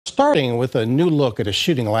Starting with a new look at a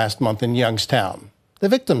shooting last month in Youngstown. The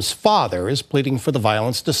victim's father is pleading for the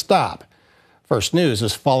violence to stop. First News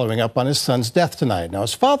is following up on his son's death tonight. Now,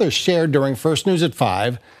 his father shared during First News at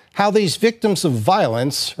 5 how these victims of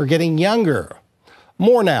violence are getting younger.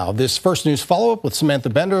 More now, this First News follow-up with Samantha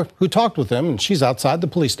Bender, who talked with him, and she's outside the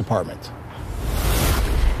police department.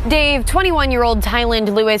 Dave, 21-year-old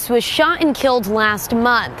Tylend Lewis was shot and killed last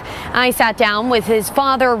month. I sat down with his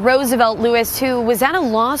father, Roosevelt Lewis, who was at a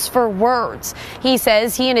loss for words. He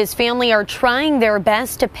says he and his family are trying their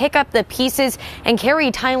best to pick up the pieces and carry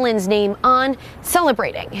Tylend's name on,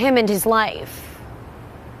 celebrating him and his life.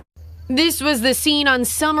 This was the scene on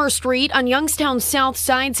Summer Street on Youngstown's south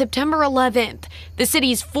side, September 11th. The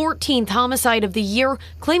city's 14th homicide of the year,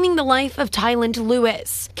 claiming the life of Tylend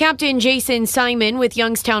Lewis. Captain Jason Simon with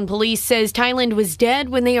Youngstown Police says Tylend was dead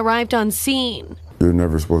when they arrived on scene. You're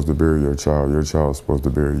never supposed to bury your child's supposed to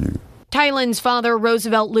bury you. Tylend's father,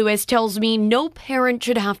 Roosevelt Lewis, tells me no parent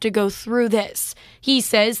should have to go through this. He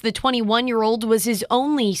says the 21-year-old was his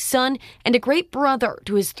only son and a great brother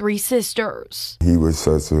to his 3 sisters. He was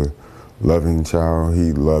such a loving child.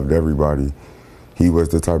 He loved everybody. He was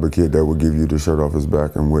the type of kid that would give you the shirt off his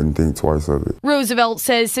back and wouldn't think twice of it. Roosevelt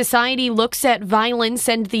says society looks at violence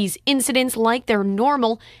and these incidents like they're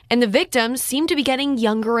normal, and the victims seem to be getting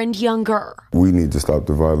younger and younger. We need to stop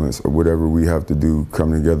the violence. Whatever we have to do,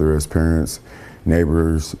 come together as parents,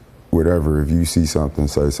 neighbors, whatever. If you see something,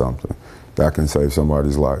 say something. That can save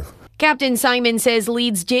somebody's life. Captain Simon says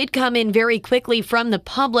leads did come in very quickly from the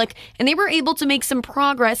public, and they were able to make some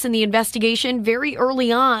progress in the investigation very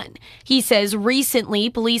early on. He says recently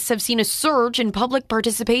police have seen a surge in public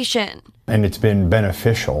participation. And it's been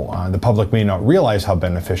beneficial. The public may not realize how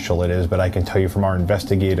beneficial it is, but I can tell you from our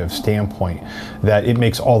investigative standpoint that it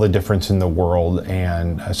makes all the difference in the world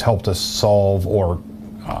and has helped us solve or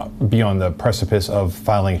be on the precipice of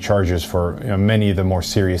filing charges for many of the more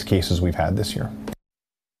serious cases we've had this year.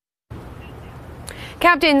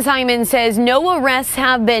 Captain Simon says no arrests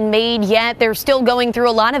have been made yet. They're still going through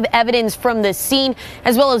a lot of evidence from the scene,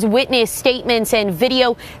 as well as witness statements and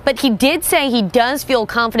video. But he did say he does feel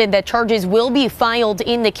confident that charges will be filed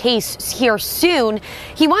in the case here soon.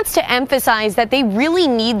 He wants to emphasize that they really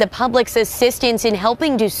need the public's assistance in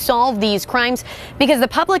helping to solve these crimes, because the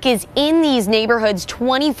public is in these neighborhoods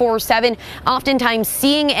 24/7, oftentimes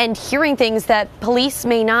seeing and hearing things that police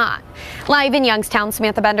may not. Live in Youngstown,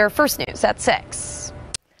 Samantha Bender, First News at 6.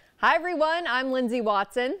 Hi everyone, I'm Lindsay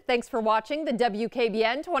Watson. Thanks for watching the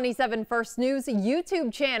WKBN 27 First News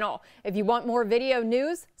YouTube channel. If you want more video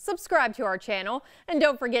news, subscribe to our channel. And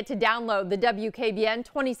don't forget to download the WKBN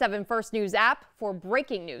 27 First News app for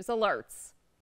breaking news alerts.